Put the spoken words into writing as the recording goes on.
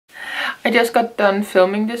I just got done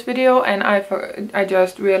filming this video and I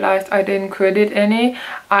just realized I didn't credit any.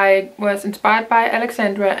 I was inspired by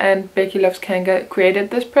Alexandra and Becky Loves Kanga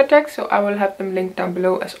created this project, so I will have them linked down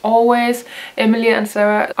below as always. Emily and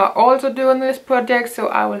Sarah are also doing this project, so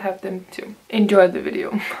I will have them too. Enjoy the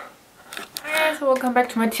video. Hi guys, welcome back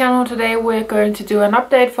to my channel. Today we're going to do an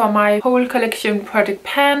update for my whole collection project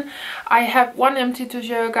pan. I have one empty to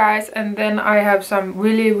show you guys, and then I have some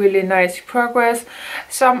really nice progress.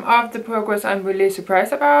 Some of the progress I'm really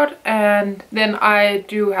surprised about, and then I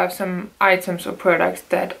do have some items or products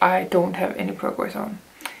that I don't have any progress on,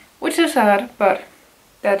 which is sad, but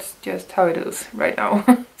that's just how it is right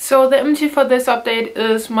now. So the empty for this update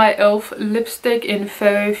is my e.l.f. lipstick in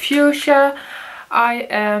Fairy Fuchsia. I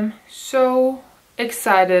am so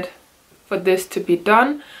excited for this to be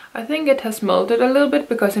done. I think it has melted a little bit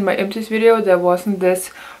because in my empties video there wasn't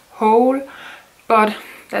this hole, but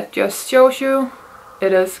that just shows you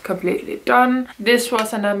it is completely done. This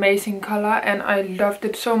was an amazing color and I loved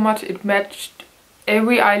it so much. It matched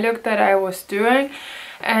every eye look that I was doing,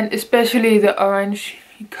 and especially the orange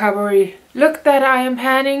covery look that I am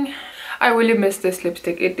panning. I really miss this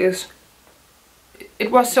lipstick.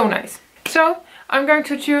 It was so nice. So I'm going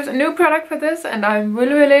to choose a new product for this and I'm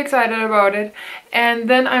really excited about it. And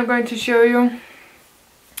then I'm going to show you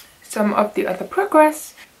some of the other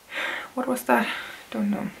progress. What was that?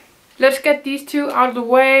 Don't know. Let's get these two out of the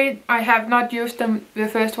way. I have not used them. The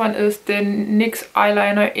first one is the NYX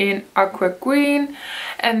eyeliner in Aqua Green.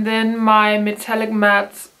 And then my metallic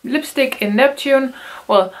matte lipstick in Neptune.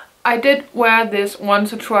 Well, I did wear this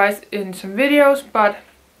once or twice in some videos, but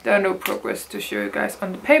there are no progress to show you guys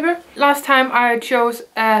on the paper. Last time I chose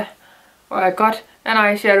I got an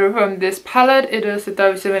eyeshadow from this palette. It is the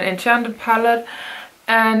W7 Enchanted palette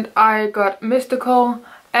and I got Mystical.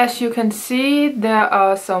 As you can see, there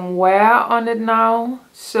are some wear on it now,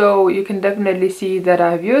 so you can definitely see that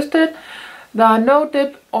I've used it. There are no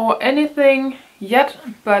dip or anything yet,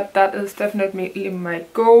 but that is definitely my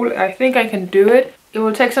goal. I think I can do it. It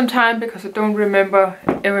will take some time because I don't remember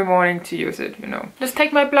every morning to use it, you know. Let's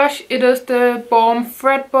take my blush. It is the Balm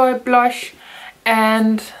Frat blush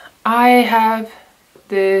and I have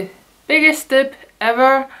the biggest dip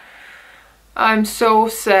ever. I'm so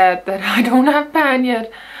sad that I don't have pan yet.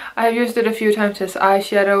 I have used it a few times as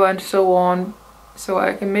eyeshadow and so on, so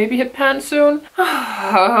I can maybe hit pan soon.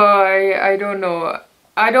 I don't know.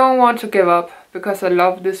 I don't want to give up because I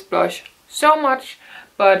love this blush so much,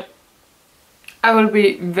 but I will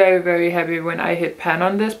be very happy when I hit pan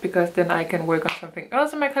on this, because then I can work on something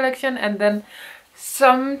else in my collection, and then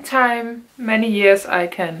sometime, many years, I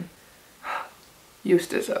can use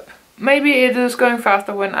this up. Maybe it is going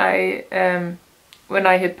faster when I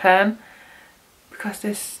hit pan, because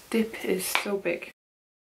this dip is so big.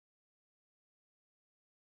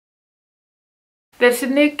 The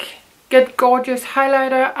Technic Get Gorgeous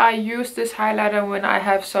Highlighter. I use this highlighter when I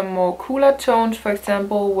have some more cooler tones, for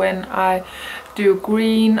example when I do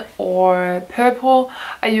green or purple.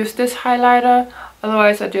 I use this highlighter,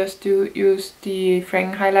 otherwise I just do use the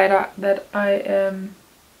Frank highlighter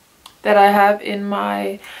that I have in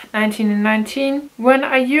my 19 and 19. When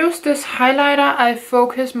I use this highlighter, I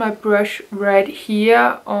focus my brush right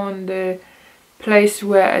here on the place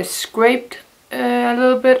where I scraped a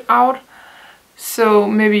little bit out. So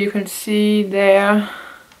maybe you can see there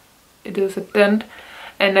it is a dent,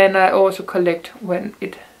 and then I also collect when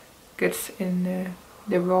it gets in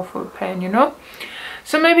the ruffle pan, you know.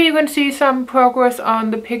 So maybe you can see some progress on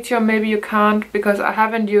the picture, maybe you can't because I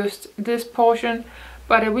haven't used this portion,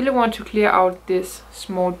 but I really want to clear out this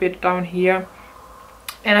small bit down here,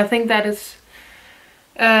 and I think that is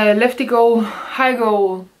lefty goal, high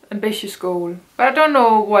goal, ambitious goal, but I don't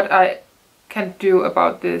know what I can do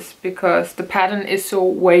about this because the pattern is so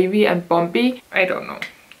wavy and bumpy. I don't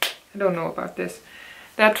know about this.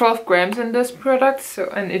 There are 12 grams in this product,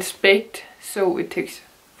 so, and it's baked, so it takes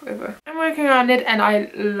forever. I'm working on it and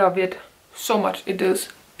I love it so much. It is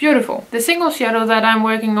beautiful. The single shadow that I'm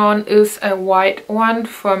working on is a white one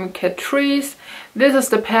from Catrice. This is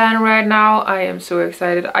the pan right now. I am so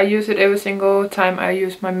excited. I use it every single time I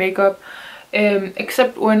use my makeup.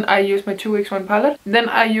 Except when I use my 2x1 palette. Then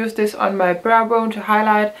I use this on my brow bone to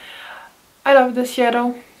highlight. I love this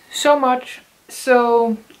shadow so much,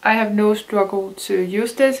 so I have no struggle to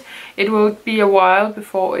use this. It will be a while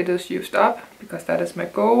before it is used up, because that is my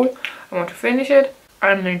goal. I want to finish it.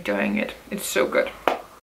 I'm enjoying it. It's so good.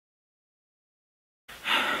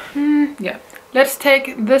 Yeah. Let's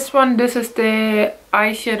take this one. This is the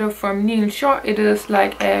eyeshadow from Neil Shore. It is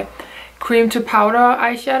like a cream to powder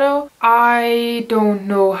eyeshadow. I don't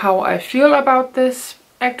know how I feel about this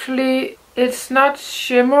actually. It's not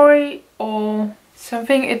shimmery or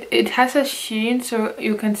something. It has a sheen, so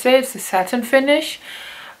you can say it's a satin finish.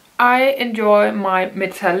 I enjoy my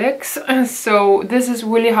metallics, so this is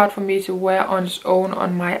really hard for me to wear on its own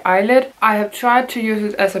on my eyelid. I have tried to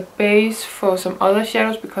use it as a base for some other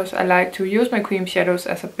shadows because I like to use my cream shadows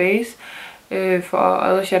as a base for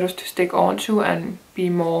other shadows to stick onto and be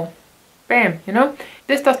more bam, you know.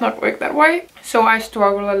 This does not work that way, so I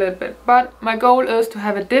struggle a little bit. But my goal is to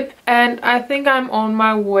have a dip, and I think I'm on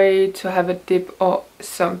my way to have a dip or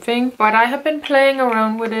something. But I have been playing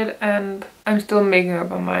around with it and I'm still making up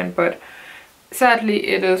my mind, but sadly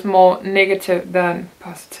it is more negative than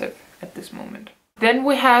positive at this moment. Then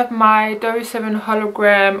we have my W7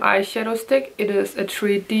 Hologram eyeshadow stick. It is a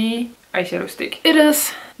 3D eyeshadow stick. It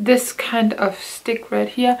is this kind of stick right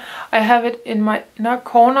here. I have it in my inner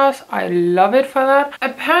corners. I love it for that.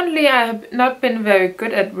 Apparently I have not been very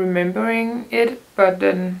good at remembering it, but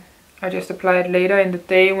then I just apply it later in the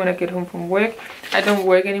day when I get home from work. I don't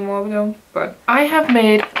work anymore though, but I have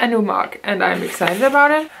made a new mark and I'm excited about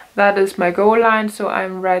it. That is my goal line, so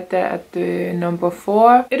I'm right there at the number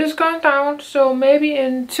 4. It is going down, so maybe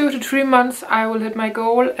in 2 to 3 months I will hit my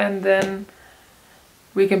goal and then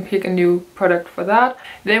we can pick a new product for that.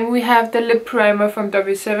 Then we have the lip primer from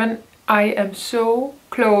W7. I am so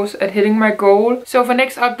close at hitting my goal. So for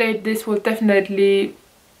next update, this will definitely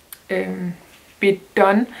be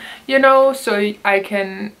done, you know, so I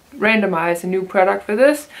can randomize a new product for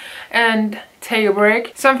this and take a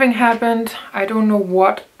break. Something happened, I don't know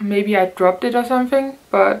what, maybe I dropped it or something,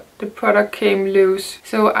 but the product came loose.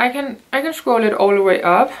 So I can scroll it all the way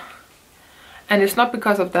up, and it's not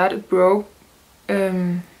because of that it broke.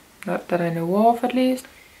 Not that I know of, at least.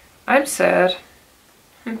 I'm sad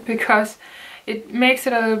because it makes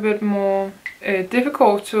it a little bit more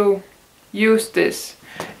difficult to use this.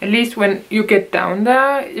 At least when you get down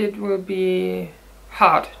there it will be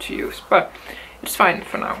hard to use, but it's fine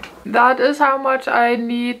for now. That is how much I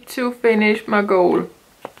need to finish my goal.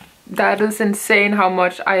 That is insane how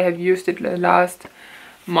much I have used it the last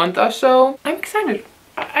month or so. I'm excited.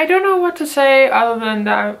 I don't know what to say other than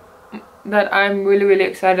that I'm really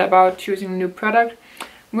excited about choosing a new product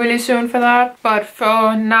really soon for that. But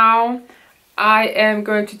for now I am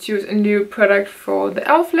going to choose a new product for the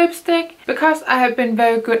e.l.f. lipstick because I have been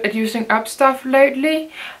very good at using up stuff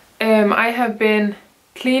lately. I have been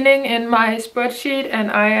cleaning in my spreadsheet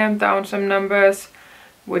and I am down some numbers,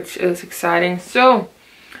 which is exciting. So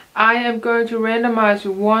I am going to randomize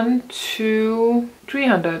 1 to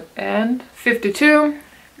 352.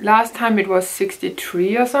 Last time it was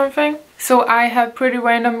 63 or something. So I have pretty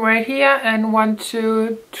random right here and 1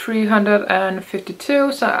 to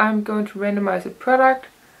 352. So I'm going to randomize a product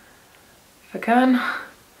if I can.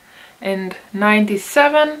 And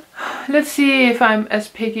 97. Let's see if I'm as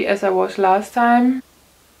picky as I was last time.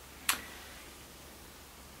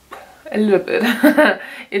 A little bit.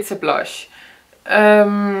 It's a blush.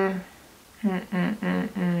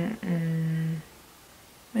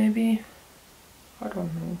 Maybe. I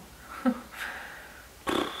don't know.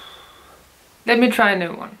 Let me try a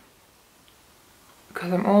new one,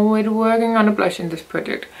 because I'm already working on a blush in this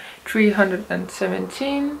project.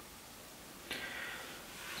 317.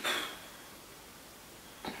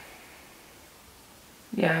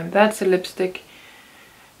 Yeah, that's a lipstick.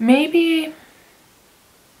 Maybe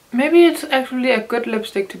it's actually a good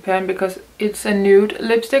lipstick to pan because it's a nude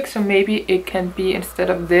lipstick, so maybe it can be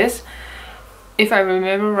instead of this. If I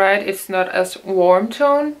remember right, it's not as warm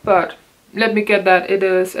tone, but let me get that. It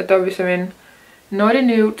is a W7 Naughty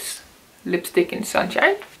Nudes lipstick in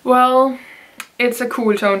Sunshine. Well, it's a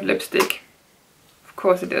cool toned lipstick. Of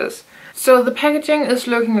course it is. So the packaging is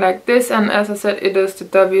looking like this, and as I said, it is the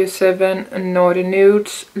W7 Naughty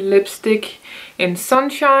Nudes lipstick in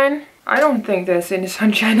Sunshine. I don't think there's any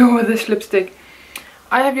sunshine over this lipstick.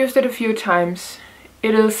 I have used it a few times.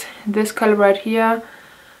 It is this color right here.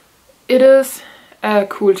 It is a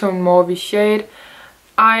cool tone mauve shade.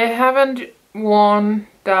 I haven't worn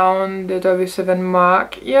down the W7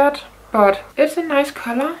 mark yet, but it's a nice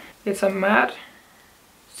color. It's a matte,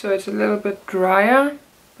 so it's a little bit drier,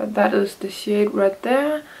 but that is the shade right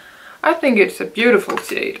there. I think it's a beautiful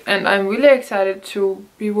shade and I'm really excited to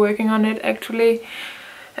be working on it actually.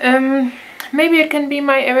 Maybe it can be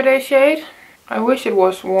my everyday shade. I wish it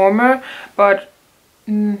was warmer, but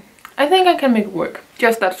I think I can make it work.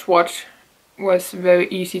 Just that swatch was very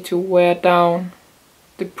easy to wear down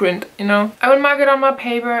the print, you know. I will mark it on my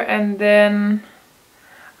paper and then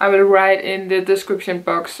I will write in the description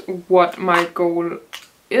box what my goal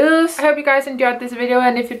is. I hope you guys enjoyed this video,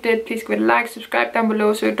 and if you did, please give it a like, subscribe down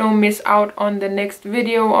below so you don't miss out on the next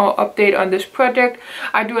video or update on this project.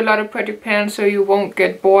 I do a lot of project pans, so you won't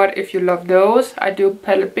get bored if you love those. I do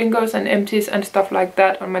palette bingos and empties and stuff like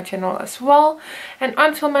that on my channel as well. And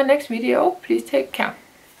until my next video, please take care.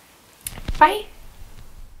 Bye!